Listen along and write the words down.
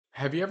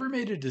Have you ever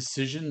made a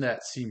decision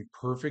that seemed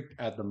perfect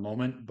at the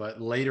moment,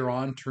 but later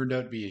on turned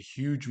out to be a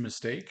huge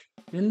mistake?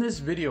 In this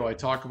video, I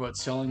talk about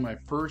selling my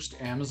first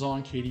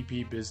Amazon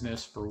KDP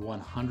business for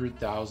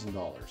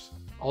 $100,000.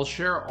 I'll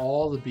share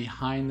all the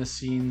behind the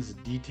scenes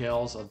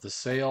details of the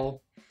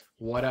sale,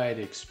 what I had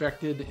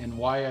expected, and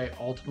why I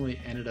ultimately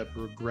ended up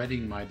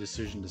regretting my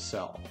decision to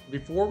sell.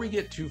 Before we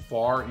get too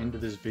far into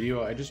this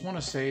video, I just want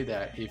to say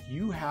that if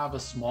you have a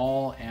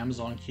small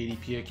Amazon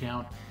KDP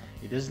account,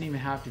 it doesn't even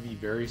have to be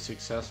very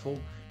successful.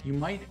 You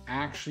might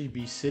actually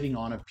be sitting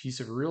on a piece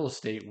of real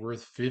estate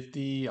worth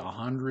 50,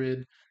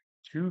 100,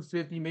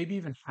 250, maybe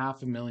even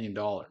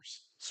 $500,000.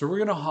 So we're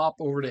going to hop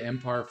over to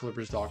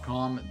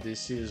empireflippers.com.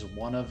 This is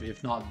one of,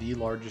 if not the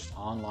largest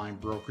online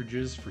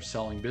brokerages for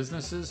selling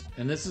businesses.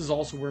 And this is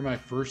also where my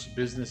first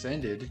business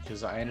ended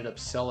because I ended up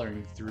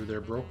selling through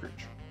their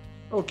brokerage.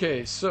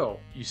 Okay, so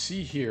you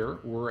see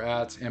here, we're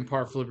at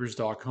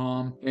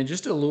empireflippers.com, and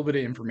just a little bit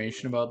of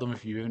information about them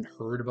if you haven't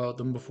heard about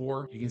them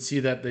before. You can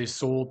see that they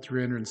sold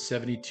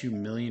 $372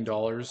 million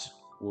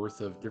worth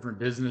of different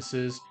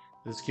businesses.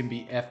 This can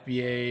be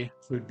FBA,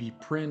 could be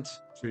print,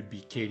 could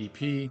be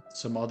KDP,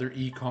 some other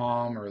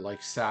e-com or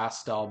like SaaS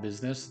style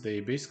business.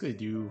 They basically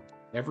do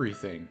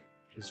everything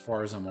as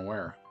far as I'm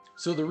aware.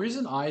 So the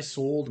reason I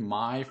sold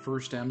my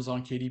first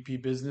Amazon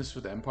KDP business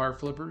with Empire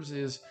Flippers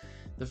is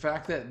the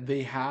fact that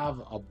they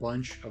have a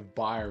bunch of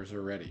buyers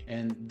already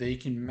and they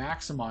can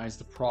maximize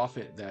the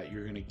profit that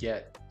you're going to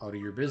get out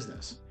of your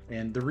business.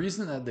 And the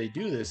reason that they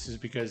do this is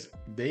because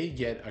they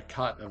get a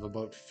cut of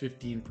about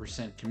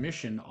 15%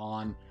 commission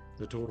on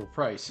the total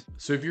price.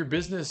 So if your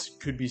business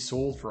could be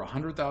sold for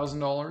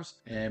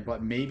 $100,000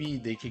 but maybe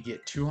they could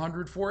get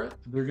 200 for it,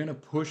 they're going to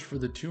push for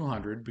the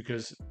 200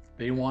 because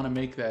they want to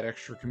make that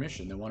extra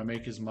commission. They want to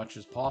make as much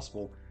as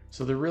possible.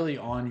 So they're really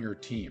on your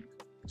team.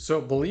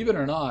 So believe it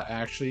or not,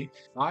 actually,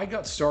 I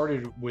got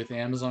started with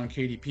Amazon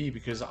KDP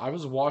because I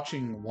was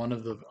watching one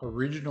of the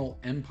original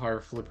Empire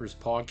Flippers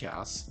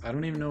podcasts. I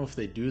don't even know if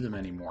they do them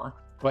anymore.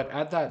 But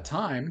at that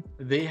time,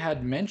 they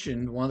had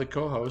mentioned one of the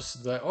co-hosts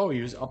that, oh,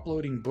 he was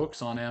uploading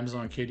books on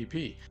Amazon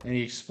KDP. And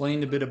he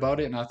explained a bit about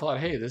it. And I thought,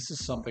 hey, this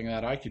is something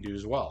that I could do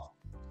as well.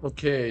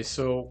 Okay,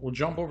 so we'll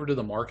jump over to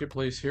the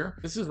marketplace here.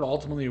 This is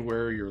ultimately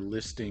where your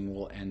listing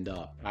will end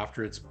up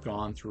after it's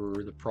gone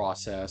through the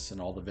process and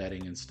all the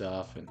vetting and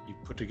stuff, and you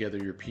put together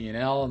your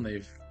P&L and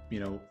they've,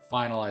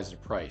 finalized a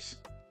price.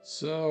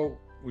 So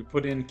we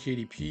put in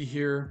KDP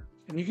here.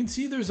 And you can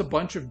see there's a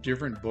bunch of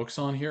different books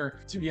on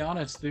here. To be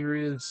honest, there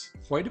is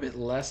quite a bit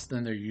less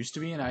than there used to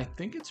be, and I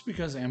think it's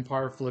because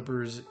Empire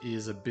Flippers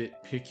is a bit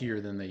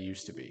pickier than they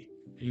used to be.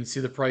 You can see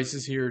the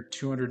prices here,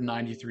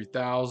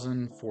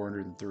 293,000,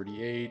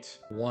 438,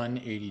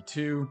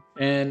 182.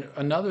 And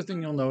another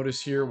thing you'll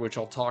notice here, which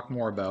I'll talk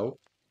more about,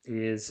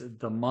 is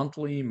the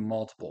monthly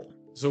multiple.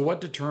 So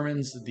what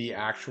determines the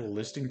actual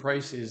listing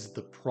price is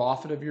the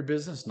profit of your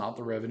business, not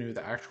the revenue,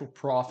 the actual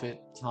profit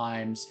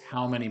times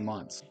how many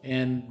months.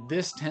 And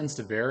this tends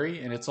to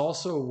vary, and it's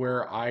also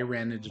where I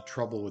ran into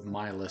trouble with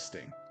my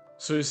listing.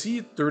 So you see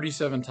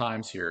 37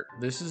 times here.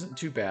 This isn't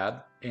too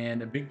bad.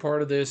 And a big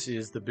part of this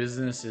is the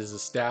business is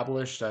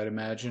established. I'd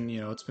imagine,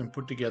 it's been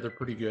put together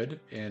pretty good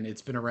and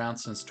it's been around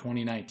since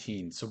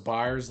 2019. So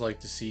buyers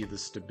like to see the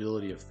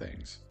stability of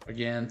things.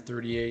 Again,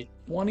 38.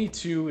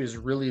 22 is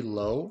really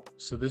low.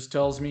 So this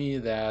tells me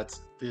that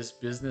this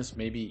business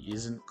maybe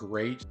isn't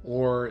great,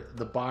 or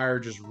the buyer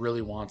just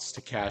really wants to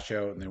cash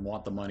out and they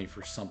want the money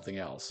for something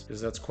else, because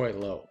that's quite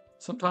low.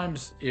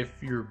 Sometimes if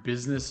your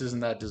business isn't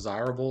that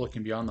desirable, it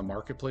can be on the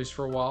marketplace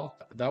for a while.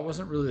 That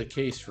wasn't really the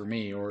case for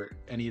me or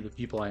any of the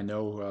people I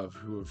know of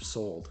who have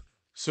sold.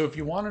 So if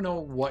you want to know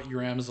what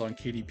your Amazon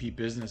KDP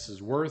business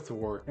is worth,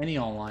 or any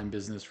online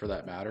business for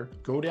that matter,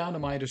 go down to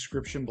my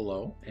description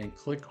below and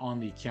click on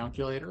the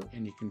calculator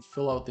and you can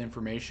fill out the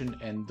information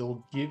and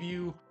they'll give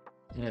you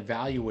an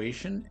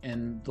evaluation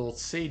and they'll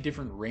say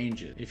different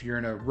ranges. If you're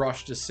in a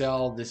rush to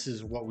sell, this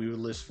is what we would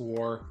list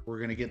for. We're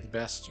going to get the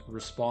best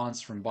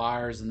response from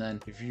buyers. And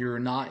then if you're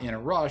not in a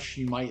rush,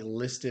 you might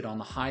list it on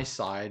the high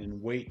side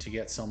and wait to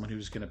get someone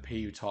who's going to pay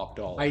you top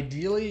dollar.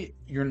 Ideally,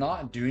 you're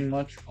not doing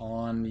much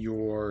on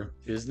your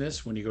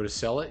business when you go to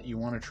sell it. You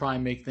want to try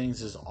and make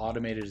things as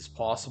automated as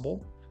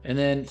possible. And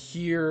then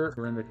here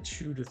we're in the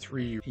 2 to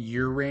 3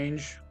 year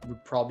range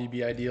would probably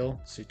be ideal.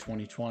 Say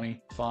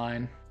 2020,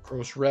 fine.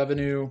 Gross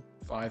revenue,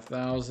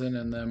 5,000,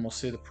 and then we'll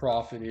say the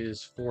profit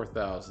is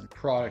 4,000.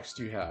 Products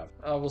do you have?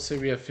 We'll say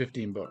we have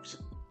 15 books.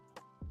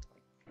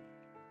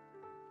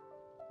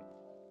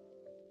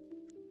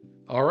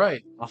 All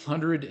right,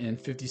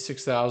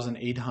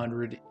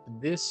 156,800.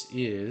 This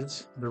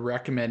is the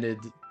recommended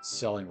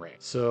selling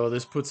rate. So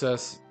this puts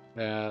us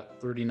at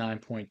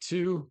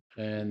 39.2,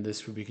 and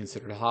this would be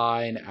considered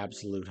high and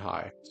absolute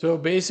high. So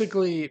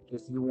basically,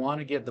 if you want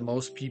to get the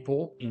most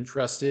people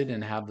interested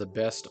and have the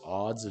best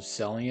odds of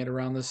selling it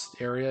around this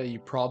area, you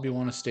probably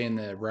want to stay in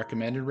the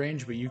recommended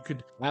range, but you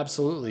could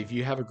absolutely, if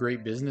you have a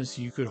great business,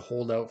 you could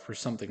hold out for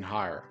something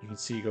higher. You can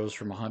see it goes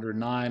from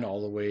 109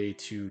 all the way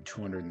to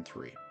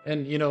 203.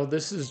 And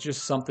this is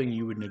just something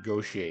you would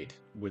negotiate.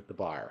 with the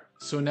buyer.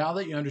 So now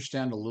that you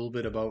understand a little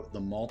bit about the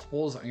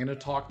multiples, I'm going to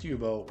talk to you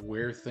about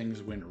where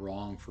things went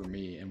wrong for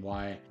me and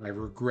why I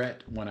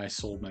regret when I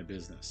sold my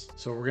business.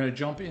 So we're going to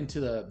jump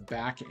into the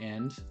back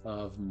end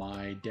of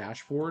my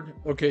dashboard.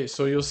 Okay,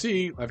 so you'll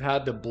see I've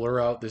had to blur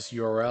out this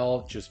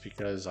URL just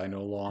because I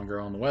no longer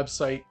own the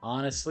website.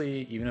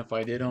 Honestly, even if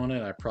I did own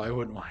it, I probably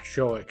wouldn't want to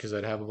show it because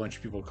I'd have a bunch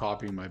of people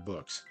copying my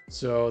books.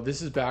 So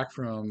this is back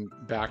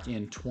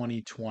in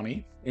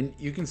 2020, and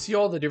you can see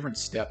all the different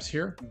steps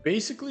here.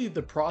 Basically,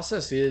 the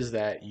process is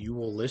that you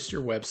will list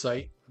your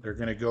website. They're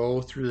going to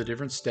go through the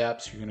different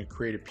steps. You're going to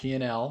create a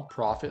P&L,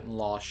 profit and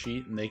loss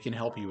sheet, and they can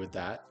help you with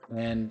that.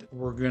 And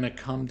we're going to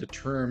come to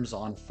terms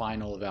on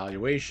final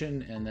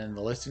evaluation, and then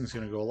the listing is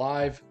going to go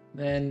live.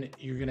 Then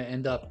you're going to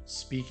end up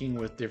speaking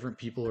with different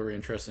people who are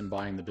interested in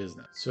buying the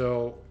business.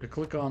 So to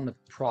click on the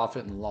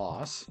profit and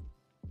loss,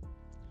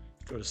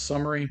 go to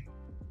summary.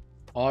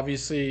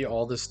 Obviously,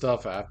 all this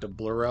stuff I have to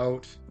blur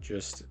out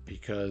just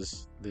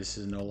because this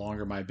is no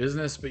longer my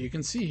business, but you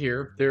can see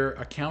here, they're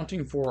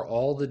accounting for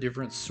all the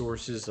different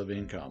sources of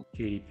income.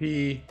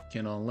 KDP,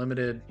 Kindle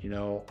Unlimited,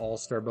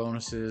 All-Star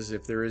bonuses,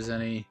 if there is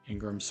any,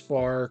 Ingram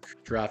Spark,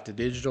 Drafted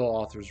Digital,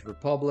 Authors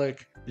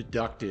Republic,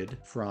 deducted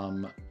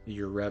from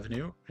your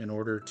revenue in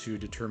order to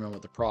determine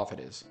what the profit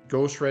is.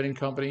 Ghostwriting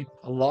company.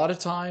 A lot of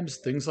times,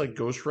 things like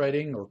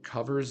ghostwriting or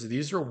covers,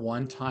 these are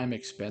one-time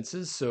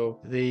expenses, so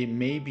they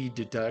may be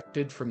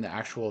deducted from the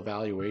actual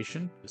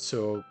evaluation.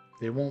 So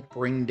they won't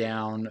bring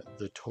down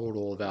the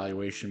total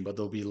evaluation, but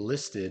they'll be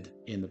listed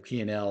in the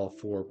P&L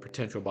for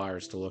potential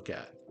buyers to look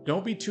at.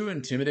 Don't be too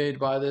intimidated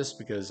by this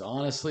because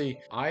honestly,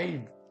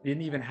 I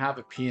didn't even have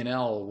a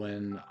P&L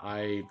when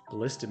I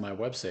listed my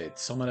website.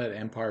 Someone at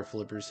Empire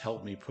Flippers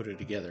helped me put it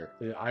together.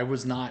 I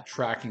was not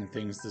tracking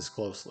things this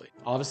closely.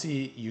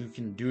 Obviously, you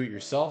can do it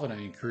yourself, and I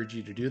encourage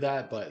you to do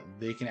that, but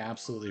they can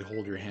absolutely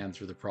hold your hand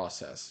through the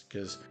process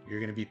because you're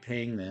going to be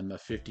paying them a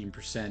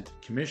 15%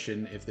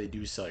 commission if they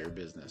do sell your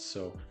business.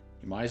 So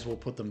you might as well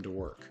put them to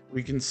work.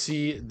 We can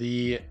see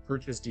the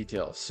purchase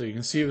details. So you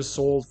can see it was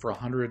sold for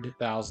 $100,000,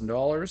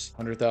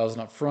 $100,000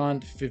 up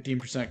front,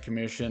 15%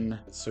 commission.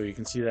 So you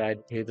can see that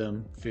I'd pay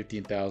them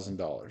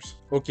 $15,000.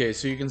 Okay,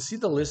 so you can see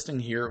the listing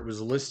here. It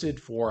was listed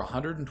for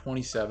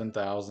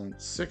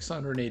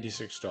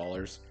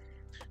 $127,686.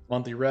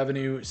 Monthly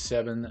revenue,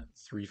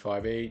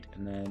 $7,358,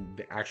 and then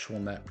the actual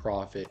net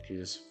profit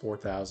is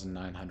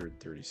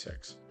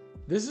 $4,936.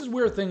 This is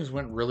where things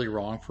went really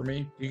wrong for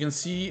me. You can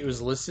see it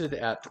was listed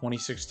at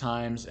 26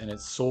 times and it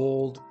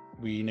sold.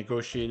 We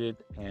negotiated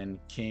and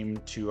came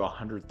to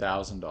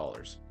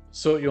 $100,000.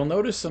 So you'll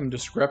notice some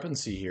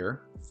discrepancy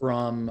here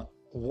from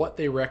what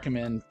they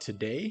recommend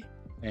today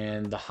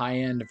and the high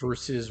end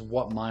versus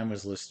what mine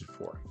was listed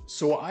for.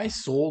 So I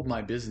sold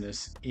my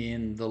business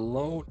in the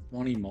low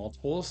 20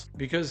 multiples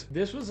because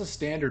this was a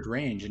standard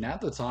range. And at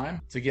the time,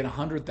 to get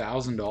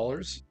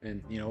 $100,000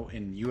 in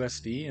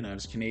USD, and I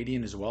was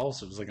Canadian as well,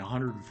 so it was like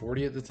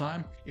 140 at the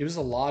time. It was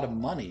a lot of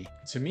money.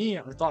 To me,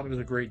 I thought it was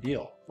a great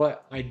deal.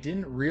 But I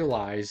didn't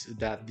realize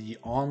that the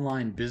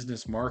online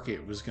business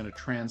market was going to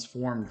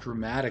transform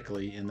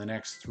dramatically in the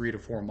next 3 to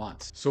 4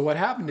 months. So what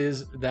happened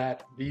is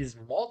that these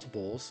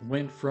multiples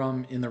went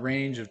from in the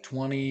range of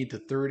 20 to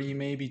 30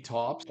 maybe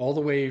tops, all the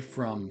way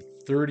from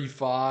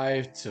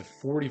 35 to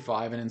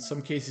 45, and in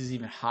some cases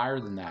even higher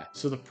than that.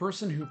 So the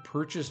person who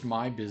purchased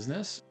my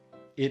business,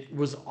 it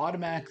was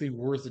automatically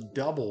worth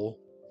double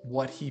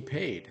what he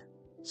paid.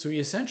 So he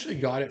essentially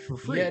got it for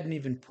free. He hadn't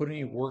even put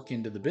any work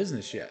into the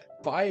business yet.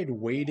 If I had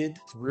waited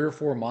 3 or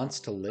 4 months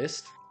to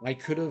list, I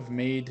could have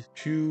made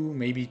 2,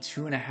 maybe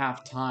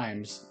 2.5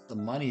 times the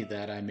money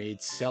that I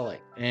made selling.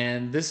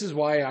 And this is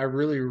why I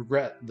really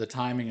regret the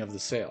timing of the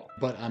sale.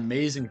 But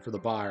amazing for the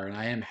buyer, and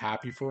I am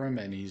happy for him,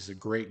 and he's a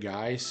great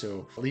guy,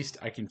 so at least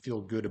I can feel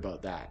good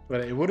about that.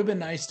 But it would have been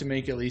nice to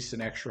make at least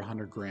an extra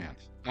 100 grand.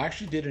 I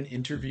actually did an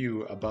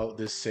interview about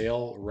this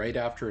sale right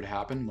after it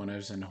happened when I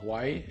was in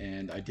Hawaii,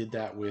 and I did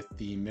that with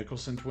the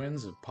Mickelson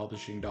twins of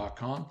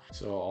publishing.com.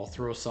 So I'll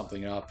throw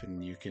something up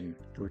and you can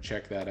go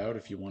check that out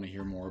if you want to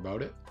hear more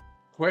about it.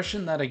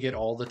 Question that I get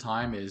all the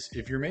time is,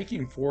 if you're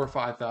making $4,000 or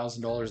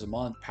 $5,000 a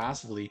month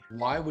passively,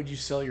 why would you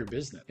sell your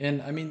business?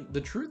 And I mean,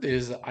 the truth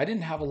is I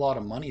didn't have a lot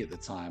of money at the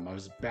time. I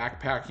was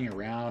backpacking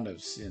around. I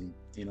was in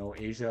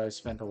Asia. I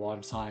spent a lot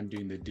of time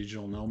doing the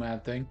digital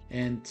nomad thing.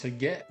 And to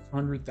get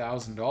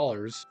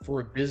 $100,000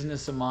 for a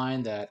business of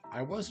mine that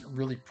I wasn't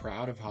really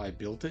proud of how I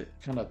built it,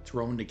 kind of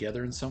thrown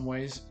together in some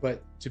ways,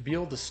 but to be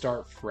able to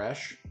start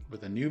fresh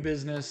with a new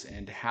business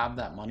and to have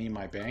that money in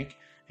my bank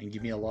and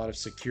give me a lot of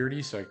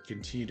security so I could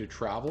continue to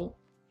travel,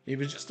 it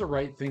was just the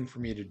right thing for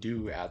me to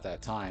do at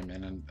that time.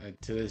 And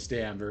to this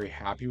day, I'm very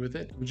happy with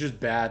it. It was just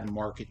bad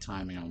market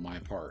timing on my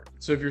part.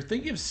 So if you're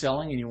thinking of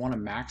selling and you want to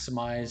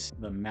maximize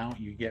the amount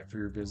you get for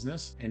your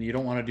business, and you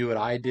don't want to do what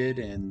I did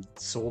and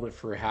sold it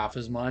for half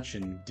as much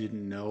and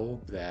didn't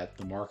know that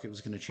the market was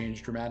going to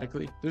change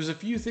dramatically, there's a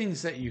few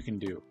things that you can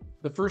do.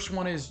 The first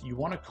one is you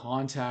want to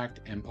contact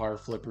Empire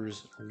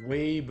Flippers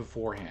way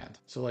beforehand.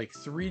 So like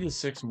 3 to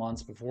 6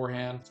 months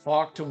beforehand,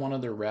 talk to one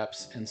of their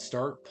reps and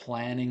start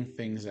planning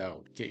things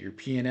out. Get your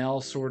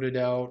P&L sorted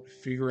out,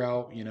 figure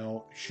out,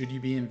 should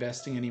you be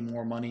investing any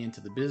more money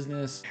into the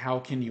business? How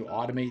can you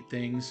automate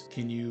things?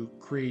 Can you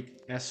create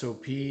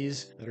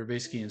SOPs that are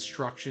basically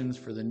instructions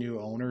for the new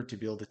owner to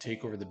be able to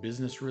take over the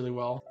business really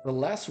well? The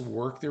less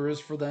work there is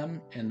for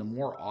them and the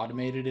more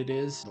automated it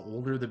is, the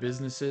older the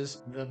business is,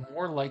 the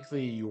more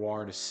likely you are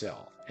to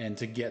sell and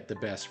to get the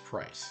best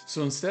price.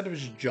 So instead of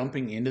just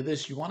jumping into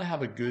this, you want to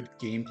have a good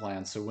game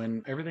plan. So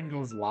when everything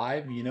goes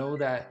live, you know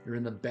that you're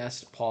in the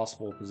best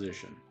possible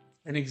position.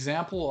 An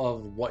example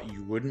of what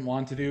you wouldn't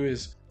want to do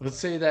is, let's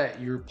say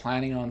that you're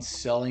planning on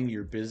selling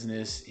your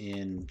business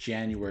in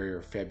January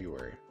or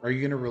February. Are you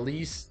going to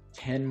release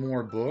 10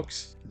 more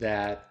books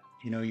that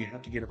you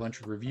have to get a bunch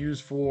of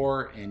reviews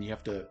for, and you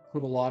have to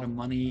put a lot of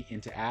money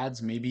into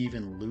ads, maybe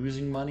even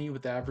losing money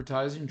with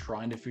advertising,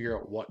 trying to figure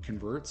out what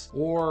converts?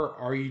 Or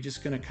are you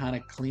just going to kind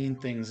of clean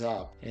things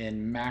up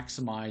and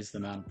maximize the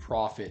amount of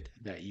profit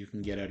that you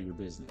can get out of your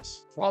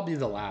business? Probably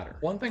the latter.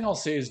 One thing I'll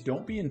say is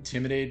don't be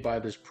intimidated by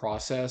this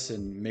process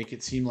and make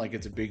it seem like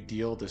it's a big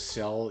deal to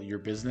sell your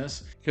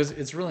business, because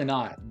it's really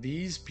not.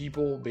 These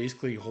people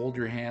basically hold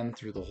your hand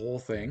through the whole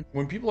thing.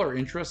 When people are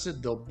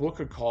interested, they'll book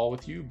a call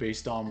with you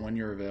based on when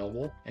you're available.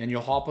 And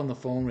you'll hop on the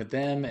phone with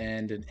them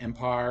and an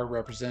Empire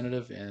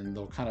representative, and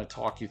they'll kind of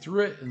talk you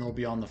through it, and they'll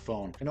be on the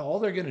phone. And all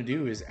they're going to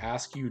do is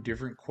ask you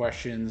different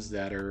questions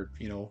that are,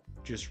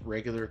 just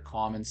regular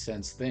common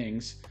sense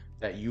things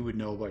that you would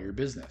know about your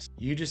business.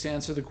 You just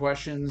answer the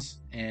questions,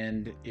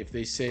 and if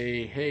they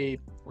say, hey,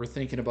 we're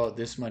thinking about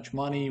this much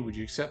money, would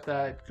you accept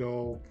that?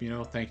 Go,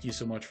 thank you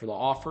so much for the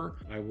offer.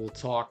 I will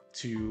talk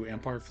to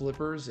Empire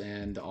Flippers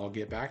and I'll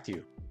get back to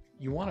you.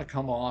 You want to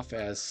come off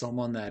as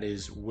someone that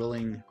is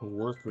willing to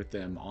work with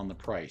them on the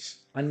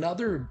price.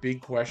 Another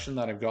big question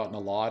that I've gotten a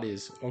lot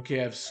is,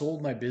 okay, I've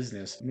sold my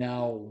business.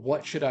 Now,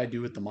 what should I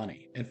do with the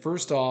money? And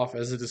first off,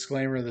 as a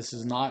disclaimer, this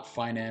is not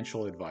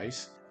financial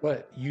advice,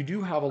 but you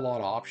do have a lot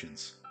of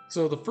options.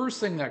 So the first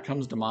thing that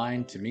comes to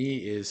mind to me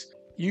is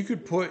you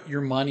could put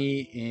your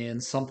money in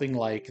something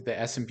like the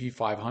S&P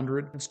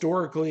 500.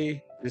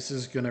 Historically, this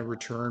is going to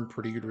return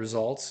pretty good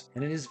results,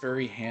 and it is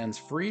very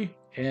hands-free.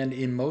 And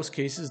in most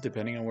cases,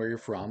 depending on where you're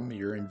from,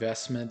 your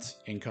investment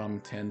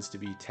income tends to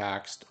be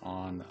taxed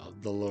on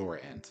the lower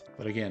end.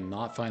 But again,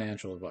 not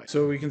financial advice.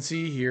 So we can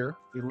see here,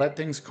 we let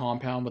things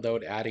compound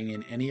without adding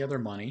in any other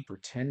money for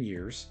 10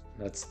 years.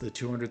 That's the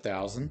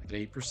 200,000 at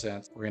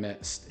 8%. We're going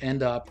to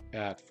end up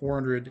at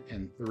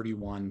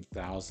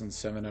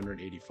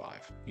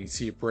 431,785. You can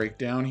see it break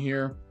down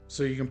here.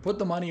 So you can put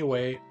the money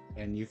away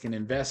and you can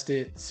invest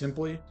it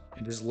simply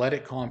and just let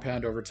it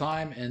compound over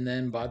time. And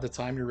then by the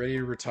time you're ready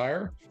to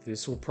retire,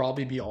 this will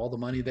probably be all the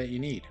money that you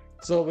need.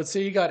 So let's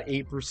say you got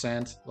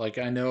 8%. Like,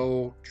 I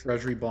know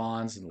treasury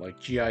bonds and like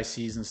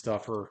GICs and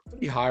stuff are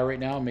pretty high right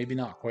now. Maybe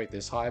not quite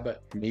this high,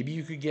 but maybe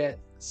you could get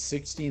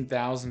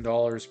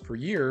 $16,000 per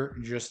year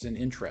just in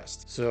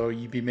interest. So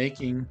you'd be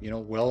making,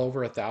 well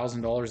over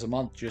 $1,000 a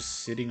month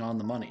just sitting on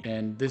the money.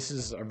 And this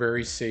is a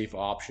very safe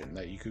option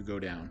that you could go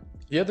down.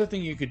 The other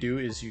thing you could do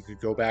is you could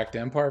go back to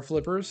Empire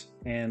Flippers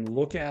and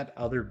look at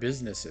other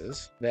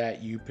businesses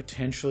that you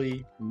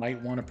potentially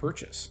might want to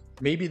purchase.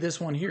 Maybe this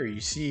one here, you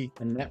see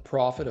a net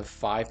profit of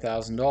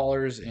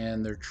 $5,000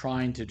 and they're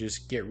trying to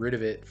just get rid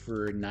of it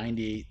for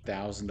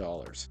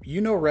 $98,000.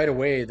 You know right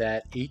away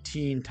that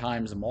 18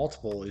 times a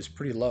multiple is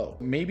pretty low.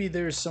 Maybe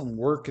there's some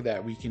work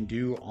that we can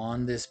do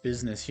on this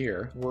business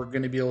here. We're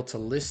going to be able to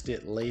list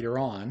it later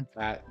on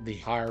at the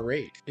higher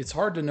rate. It's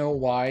hard to know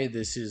why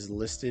this is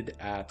listed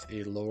at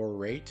a lower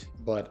rate,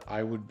 but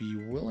I would be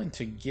willing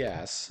to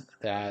guess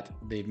that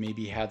they've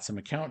maybe had some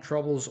account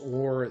troubles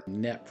or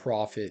net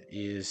profit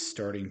is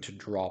starting to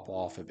drop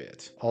off a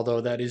bit.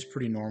 Although that is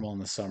pretty normal in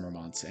the summer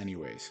months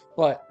anyways.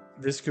 But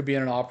this could be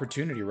an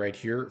opportunity right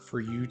here for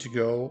you to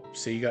go,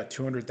 say you got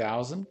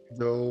 200,000,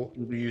 go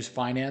use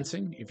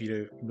financing if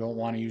you don't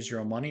want to use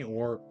your own money,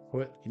 or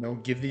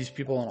give these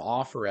people an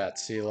offer at,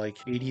 say, like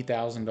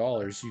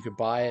 $80,000. You could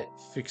buy it,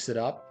 fix it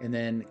up, and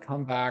then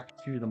come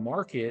back to the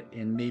market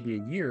in maybe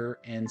a year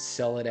and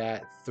sell it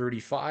at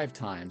 35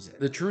 times.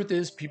 The truth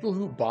is, people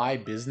who buy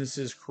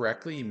businesses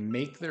correctly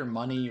make their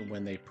money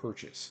when they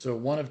purchase. So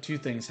one of two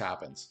things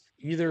happens.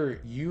 Either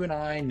you and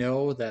I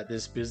know that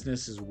this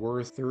business is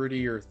worth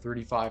 30 or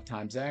 35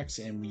 times X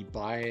and we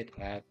buy it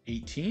at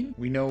 18.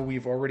 We know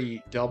we've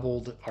already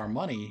doubled our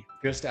money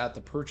just at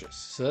the purchase.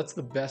 So that's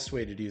the best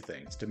way to do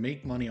things, to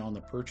make money on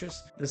the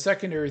purchase. The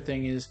secondary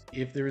thing is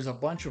if there's a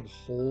bunch of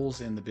holes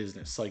in the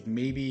business, like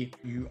maybe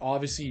you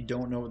obviously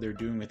don't know what they're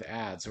doing with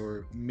ads,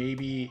 or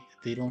maybe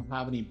they don't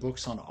have any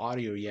books on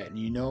audio yet, and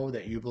you know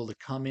that you're able to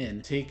come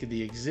in, take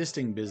the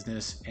existing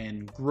business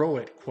and grow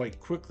it quite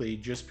quickly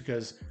just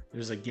because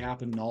there's a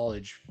gap in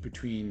knowledge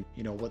between,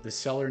 what the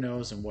seller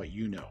knows and what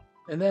you know.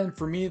 And then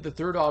for me, the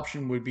third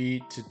option would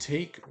be to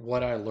take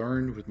what I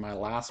learned with my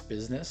last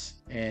business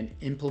and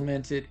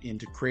implement it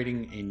into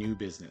creating a new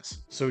business.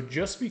 So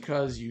just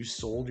because you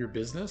sold your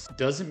business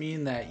doesn't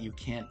mean that you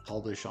can't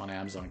publish on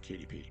Amazon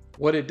KDP.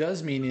 What it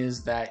does mean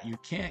is that you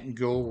can't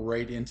go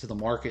right into the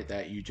market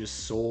that you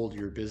just sold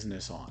your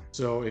business on.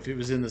 So if it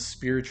was in the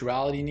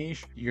spirituality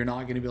niche, you're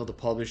not going to be able to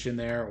publish in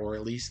there, or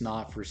at least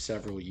not for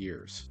several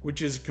years,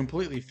 which is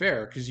completely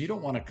fair because you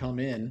don't want to come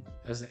in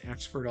as an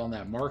expert on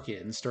that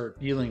market and start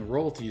dealing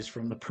royalties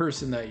from the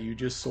person that you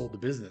just sold the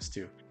business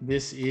to.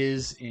 This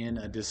is in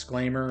a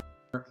disclaimer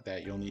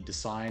that you'll need to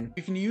sign.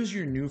 You can use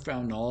your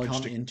newfound knowledge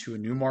to come into a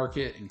new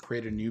market and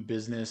create a new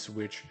business,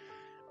 which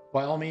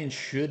by all means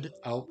should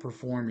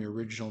outperform your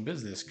original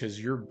business because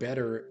you're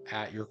better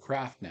at your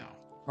craft now.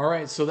 All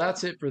right, so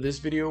that's it for this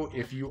video.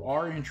 If you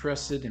are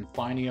interested in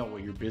finding out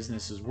what your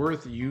business is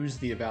worth, use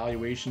the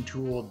evaluation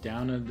tool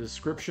down in the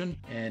description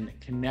and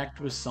connect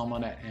with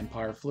someone at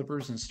Empire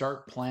Flippers and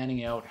start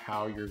planning out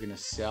how you're going to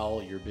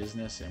sell your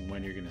business and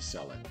when you're going to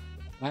sell it.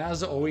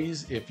 As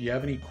always, if you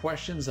have any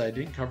questions I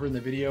didn't cover in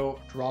the video,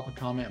 drop a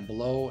comment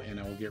below and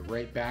I will get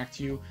right back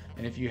to you.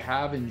 And if you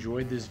have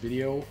enjoyed this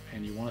video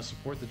and you want to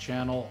support the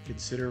channel,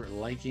 consider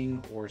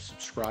liking or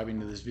subscribing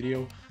to this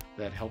video.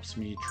 That helps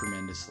me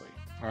tremendously.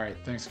 All right,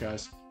 thanks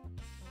guys.